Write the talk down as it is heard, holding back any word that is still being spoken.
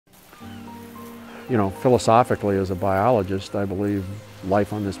You know, philosophically as a biologist, I believe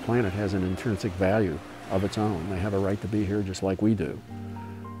life on this planet has an intrinsic value of its own. They have a right to be here just like we do.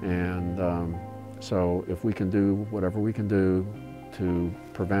 And so if we can do whatever we can do to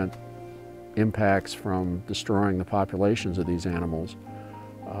prevent impacts from destroying the populations of these animals,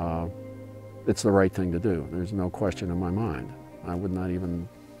 it's the right thing to do. There's no question in my mind. I would not even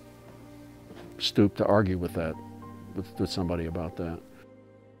stoop to argue with that, with somebody about that.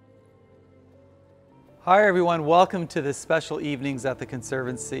 Hi everyone, welcome to this special Evenings at the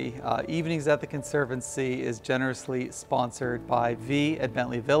Conservancy. Evenings at the Conservancy is generously sponsored by V at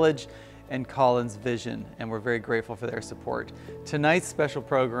Bentley Village and Collins Vision, and we're very grateful for their support. Tonight's special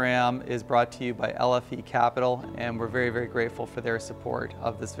program is brought to you by LFE Capital, and we're very, very grateful for their support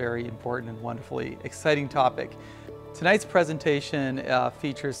of this very important and wonderfully exciting topic. Tonight's presentation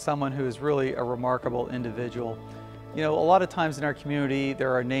features someone who is really a remarkable individual. You know, a lot of times in our community,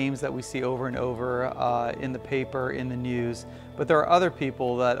 there are names that we see over and over in the paper, in the news, but there are other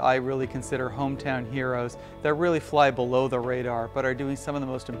people that I really consider hometown heroes that really fly below the radar, but are doing some of the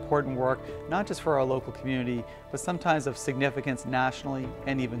most important work, not just for our local community, but sometimes of significance nationally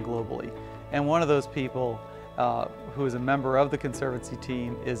and even globally. And one of those people who is a member of the Conservancy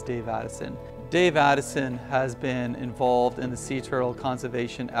team is Dave Addison. Dave Addison has been involved in the sea turtle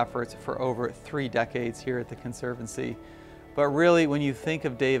conservation efforts for over 3 decades here at the Conservancy. But really, when you think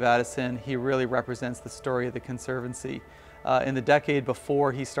of Dave Addison, he really represents the story of the Conservancy. In the decade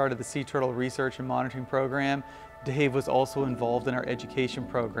before he started the Sea Turtle Research and Monitoring Program, Dave was also involved in our education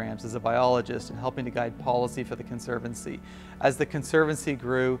programs as a biologist and helping to guide policy for the Conservancy. As the Conservancy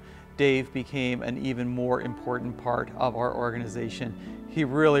grew, Dave became an even more important part of our organization. He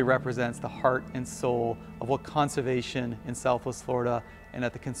really represents the heart and soul of what conservation in Southwest Florida and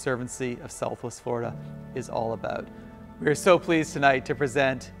at the Conservancy of Southwest Florida is all about. We are so pleased tonight to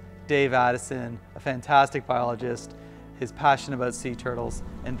present Dave Addison, a fantastic biologist, his passion about sea turtles,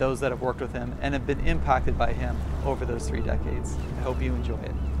 and those that have worked with him and have been impacted by him over those 3 decades. I hope you enjoy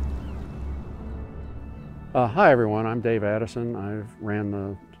it. Hi everyone, I'm Dave Addison. I've ran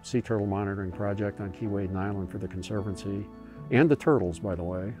the Sea Turtle Monitoring Project on Keewaydin Island for the Conservancy, and the turtles, by the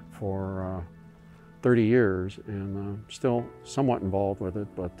way, for 30 years, and still somewhat involved with it,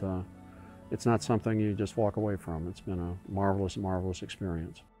 but it's not something you just walk away from. It's been a marvelous, marvelous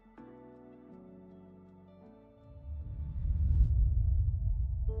experience.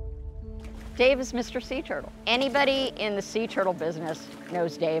 Dave is Mr. Sea Turtle. Anybody in the sea turtle business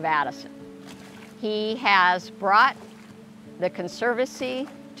knows Dave Addison. He has brought the Conservancy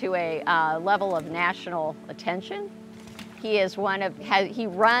to a level of national attention. He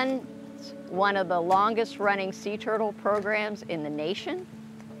runs one of the longest running sea turtle programs in the nation.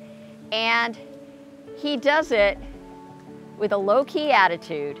 And he does it with a low-key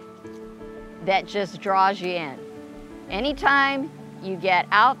attitude that just draws you in. Anytime you get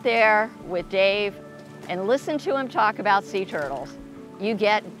out there with Dave and listen to him talk about sea turtles, you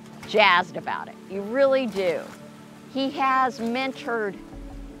get jazzed about it. You really do. He has mentored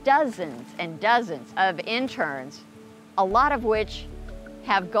dozens and dozens of interns, a lot of which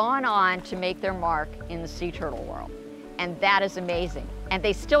have gone on to make their mark in the sea turtle world. And that is amazing. And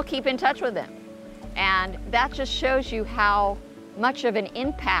they still keep in touch with him. And that just shows you how much of an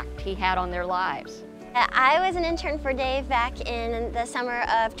impact he had on their lives. I was an intern for Dave back in the summer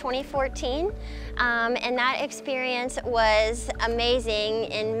of 2014, and that experience was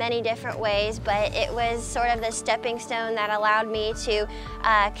amazing in many different ways, but it was sort of the stepping stone that allowed me to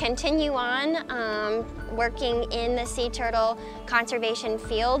continue on working in the sea turtle conservation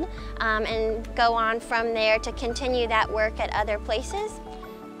field and go on from there to continue that work at other places.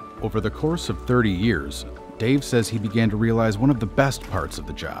 Over the course of 30 years, Dave says he began to realize one of the best parts of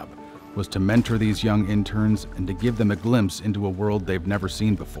the job was to mentor these young interns and to give them a glimpse into a world they've never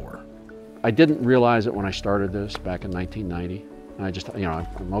seen before. I didn't realize it when I started this back in 1990. I just, you know,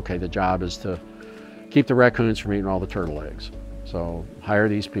 okay, the job is to keep the raccoons from eating all the turtle eggs. So hire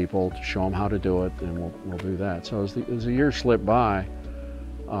these people to show them how to do it, and we'll do that. So as the years slipped by,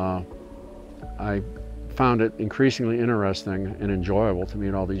 I found it increasingly interesting and enjoyable to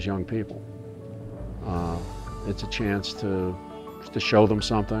meet all these young people. It's a chance to show them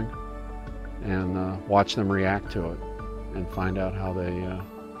something and watch them react to it and find out how they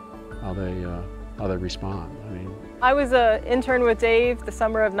respond. I was an intern with Dave the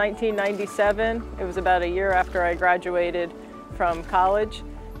summer of 1997. It was about a year after I graduated from college.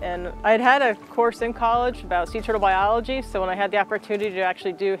 And I'd had a course in college about sea turtle biology, so when I had the opportunity to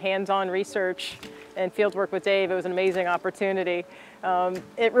actually do hands-on research and field work with Dave, it was an amazing opportunity.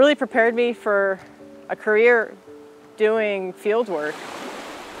 It really prepared me for a career doing field work.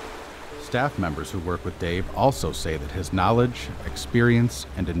 Staff members who work with Dave also say that his knowledge, experience,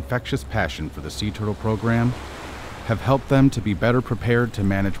 and infectious passion for the Sea Turtle program have helped them to be better prepared to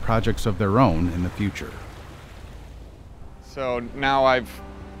manage projects of their own in the future. So now I've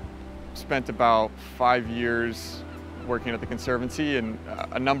spent about 5 years working at the Conservancy, and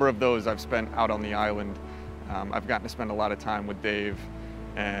a number of those I've spent out on the island. I've gotten to spend a lot of time with Dave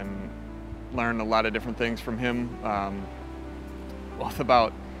and learn a lot of different things from him, both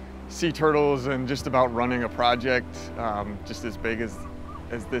about sea turtles and just about running a project just as big as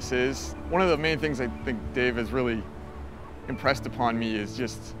this is. One of the main things I think Dave has really impressed upon me is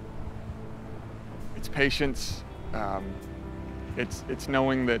just it's patience. It's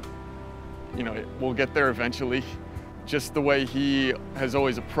knowing that, you know, we'll get there eventually. Just the way he has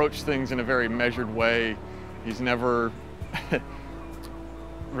always approached things in a very measured way. He's never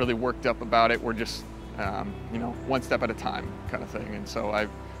really worked up about it. We're just, you know, one step at a time kind of thing. And so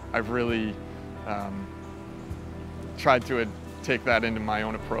I've really tried to take that into my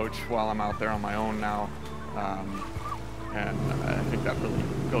own approach while I'm out there on my own now. And I think that really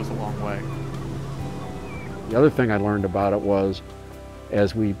goes a long way. The other thing I learned about it was,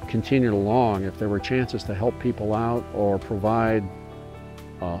 as we continued along, if there were chances to help people out or provide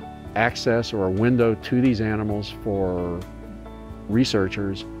access or a window to these animals for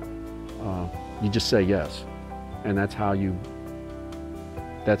researchers, you just say yes. And that's how you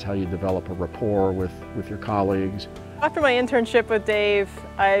develop a rapport with your colleagues. After my internship with Dave,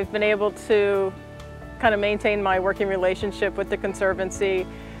 I've been able to kind of maintain my working relationship with the Conservancy.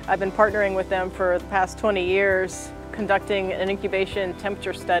 I've been partnering with them for the past 20 years, conducting an incubation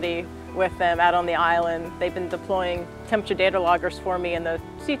temperature study with them out on the island. They've been deploying temperature data loggers for me in the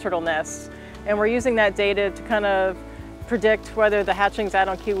sea turtle nests. And we're using that data to kind of predict whether the hatchlings out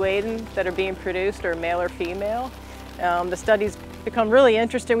on Keewaydin that are being produced are male or female. The study's become really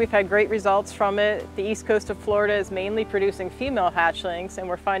interesting. We've had great results from it. The east coast of Florida is mainly producing female hatchlings, and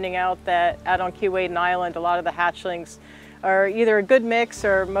we're finding out that out on Keewaydin Island, a lot of the hatchlings are either a good mix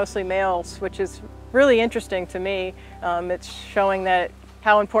or mostly males, which is really interesting to me. It's showing that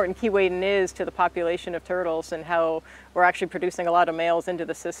how important Keewaydin is to the population of turtles and how we're actually producing a lot of males into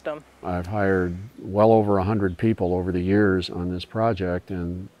the system. I've hired well over 100 people over the years on this project,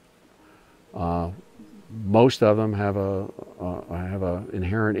 and most of them have a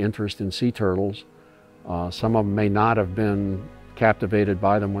inherent interest in sea turtles. Some of them may not have been captivated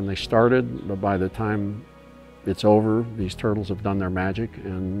by them when they started, but by the time it's over, these turtles have done their magic,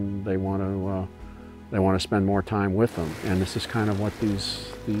 and they want to spend more time with them. And this is kind of what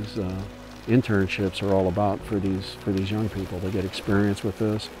these internships are all about for these young people. They get experience with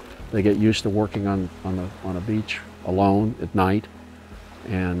this. They get used to working on a beach alone at night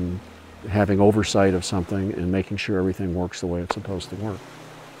and having oversight of something and making sure everything works the way it's supposed to work.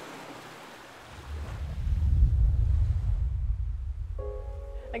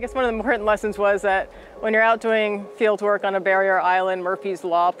 I guess one of the important lessons was that when you're out doing field work on a barrier island, Murphy's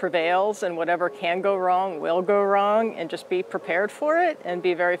Law prevails, and whatever can go wrong will go wrong, and just be prepared for it and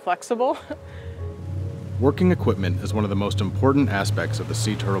be very flexible. Working equipment is one of the most important aspects of the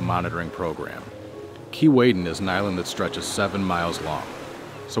sea turtle monitoring program. Keewaydin is an island that stretches 7 miles long.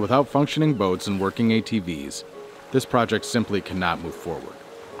 So without functioning boats and working ATVs, this project simply cannot move forward.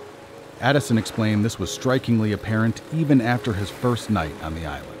 Addison explained this was strikingly apparent even after his first night on the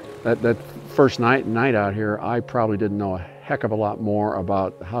island. That first night out here, I probably didn't know a heck of a lot more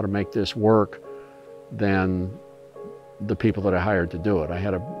about how to make this work than the people that I hired to do it. I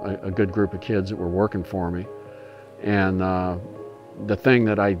had a good group of kids that were working for me. And the thing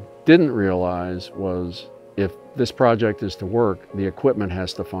that I didn't realize was, if this project is to work, the equipment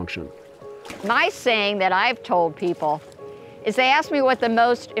has to function. My saying that I've told people is, they ask me what the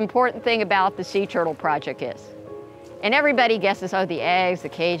most important thing about the Sea Turtle project is. And everybody guesses, oh, the eggs, the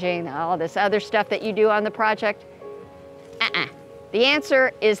caging, all this other stuff that you do on the project. The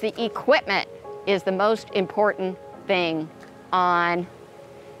answer is the equipment is the most important thing on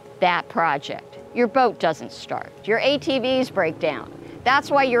that project. Your boat doesn't start. Your ATVs break down.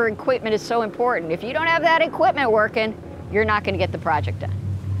 That's why your equipment is so important. If you don't have that equipment working, you're not going to get the project done.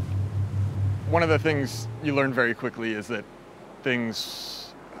 One of the things you learn very quickly is that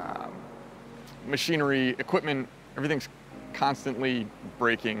things, machinery, equipment, everything's constantly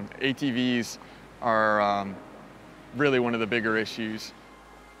breaking. ATVs are really one of the bigger issues.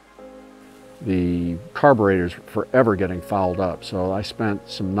 The carburetor's forever getting fouled up, so I spent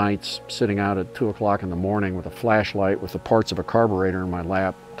some nights sitting out at 2 o'clock in the morning with a flashlight with the parts of a carburetor in my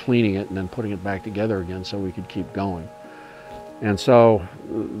lap, cleaning it and then putting it back together again so we could keep going. And so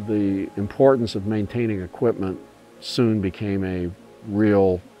the importance of maintaining equipment soon became a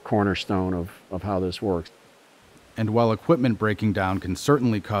real cornerstone of how this works. And while equipment breaking down can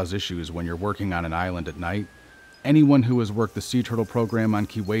certainly cause issues when you're working on an island at night, anyone who has worked the sea turtle program on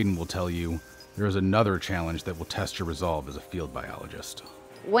Keewaydin will tell you there is another challenge that will test your resolve as a field biologist.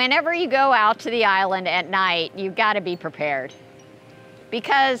 Whenever you go out to the island at night, you've got to be prepared.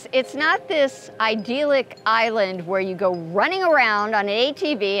 Because it's not this idyllic island where you go running around on an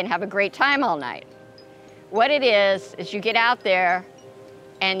ATV and have a great time all night. What it is you get out there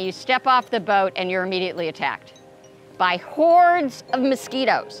and you step off the boat and you're immediately attacked by hordes of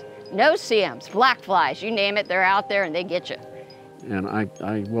mosquitoes. No-see-ums, black flies, you name it, they're out there and they get you. And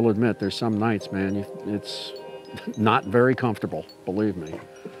I will admit, there's some nights, man, it's not very comfortable, believe me.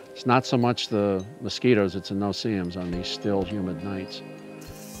 It's not so much the mosquitoes, it's the no-see-ums on these still, humid nights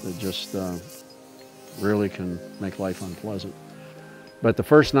that just really can make life unpleasant. But the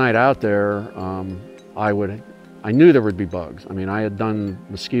first night out there, I knew there would be bugs. I mean, I had done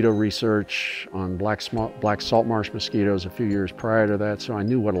mosquito research on black salt marsh mosquitoes a few years prior to that, so I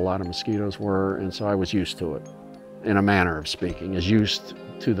knew what a lot of mosquitoes were, and so I was used to it, in a manner of speaking, as used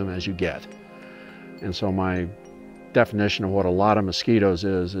to them as you get. And so my definition of what a lot of mosquitoes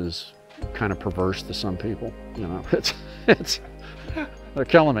is kind of perverse to some people. You know, they're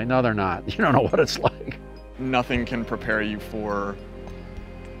killing me. No, they're not. You don't know what it's like. Nothing can prepare you for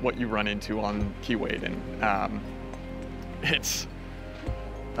what you run into on Keewaydin. It's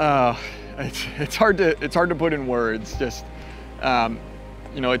hard to put in words. Just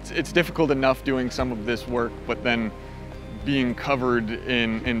you know, it's difficult enough doing some of this work, but then being covered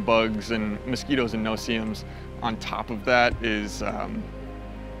in bugs and mosquitoes and no-see-ums on top of that is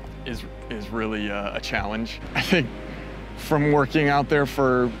really a challenge. I think from working out there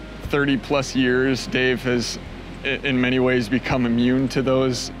for 30+ years, Dave has in many ways become immune to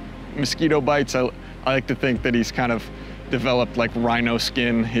those mosquito bites. I like to think that he's kind of developed like rhino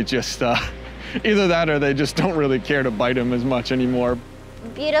skin. He just either that or they just don't really care to bite him as much anymore.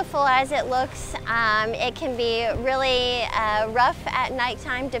 Beautiful as it looks, it can be really rough at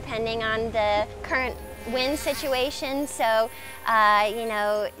nighttime depending on the current wind situation. So, you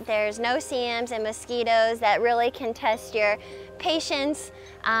know, there's no-see-ums and mosquitoes that really can test your patience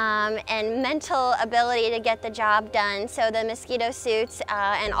and mental ability to get the job done. So the mosquito suits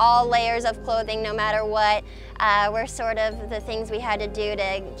and all layers of clothing, no matter what, were sort of the things we had to do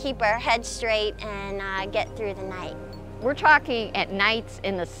to keep our heads straight and get through the night. We're talking at nights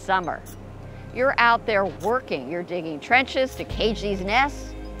in the summer. You're out there working. You're digging trenches to cage these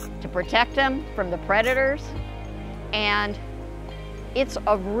nests, to protect them from the predators. And it's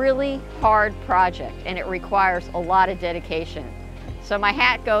a really hard project and it requires a lot of dedication. So my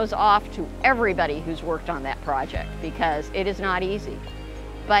hat goes off to everybody who's worked on that project because it is not easy,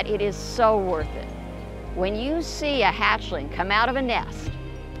 but it is so worth it. When you see a hatchling come out of a nest,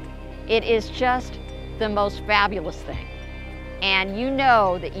 it is just the most fabulous thing. And you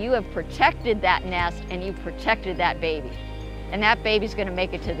know that you have protected that nest and you protected that baby. And that baby's gonna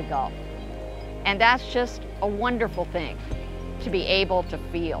make it to the Gulf. And that's just a wonderful thing to be able to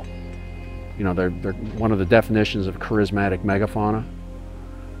feel. You know, they're one of the definitions of charismatic megafauna.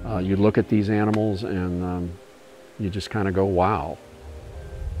 You look at these animals and you just kind of go, wow.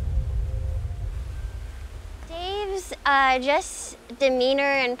 Dave's just demeanor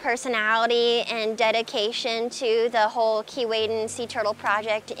and personality and dedication to the whole Keewaydin Sea Turtle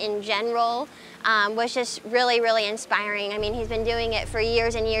project in general was just really, really inspiring. I mean, he's been doing it for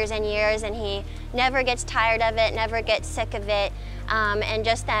years and years and years, and he never gets tired of it, never gets sick of it. And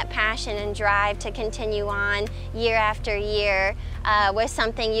just that passion and drive to continue on year after year was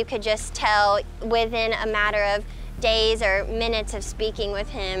something you could just tell within a matter of days or minutes of speaking with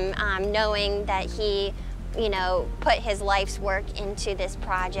him, knowing that he, you know, put his life's work into this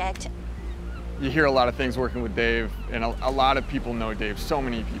project. You hear a lot of things working with Dave, and a lot of people know Dave. So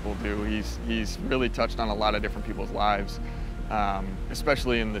many people do. He's really touched on a lot of different people's lives,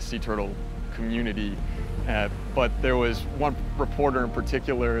 especially in the sea turtle community. But there was one reporter in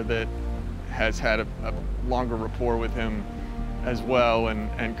particular that has had a longer rapport with him as well,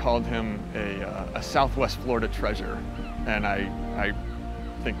 and called him a Southwest Florida treasure. And I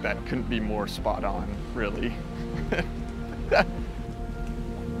think that couldn't be more spot on, really.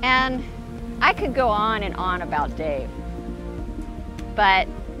 And I could go on and on about Dave, but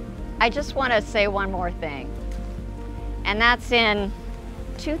I just want to say one more thing. And that's in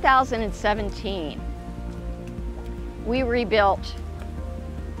 2017, we rebuilt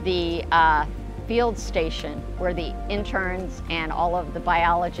the field station where the interns and all of the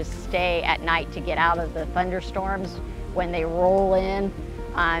biologists stay at night to get out of the thunderstorms when they roll in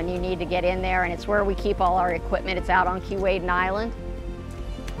and you need to get in there, and it's where we keep all our equipment. It's out on Keewaydin Island.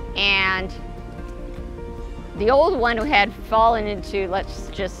 And the old one had fallen into, let's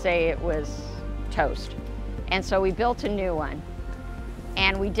just say it was toast. And so we built a new one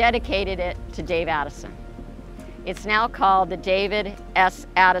and we dedicated it to Dave Addison. It's now called the David S.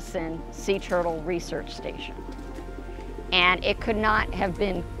 Addison Sea Turtle Research Station. And it could not have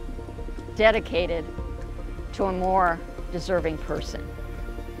been dedicated to a more deserving person.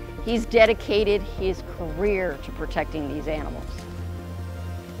 He's dedicated his career to protecting these animals.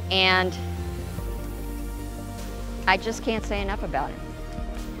 And I just can't say enough about it.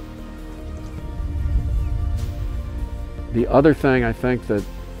 The other thing I think that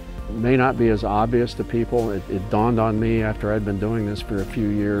may not be as obvious to people, it dawned on me after I'd been doing this for a few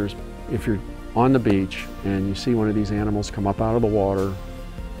years. If you're on the beach and you see one of these animals come up out of the water,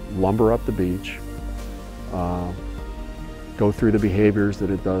 lumber up the beach, go through the behaviors that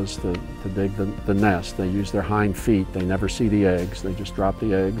it does to dig the nest. They use their hind feet. They never see the eggs. They just drop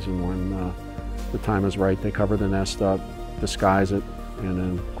the eggs, and when the time is right, they cover the nest up, disguise it, and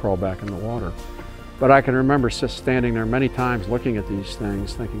then crawl back in the water. But I can remember standing there many times looking at these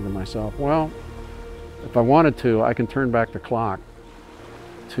things, thinking to myself, well, if I wanted to, I can turn back the clock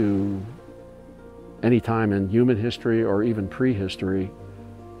to any time in human history or even prehistory,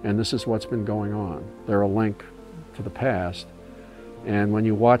 and this is what's been going on. They're a link to the past. And when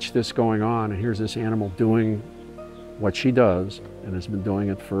you watch this going on, and here's this animal doing what she does, and has been doing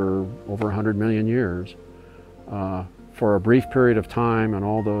it for over 100 million years, for a brief period of time and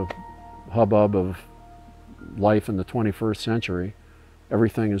all the hubbub of life in the 21st century,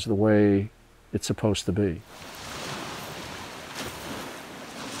 everything is the way it's supposed to be.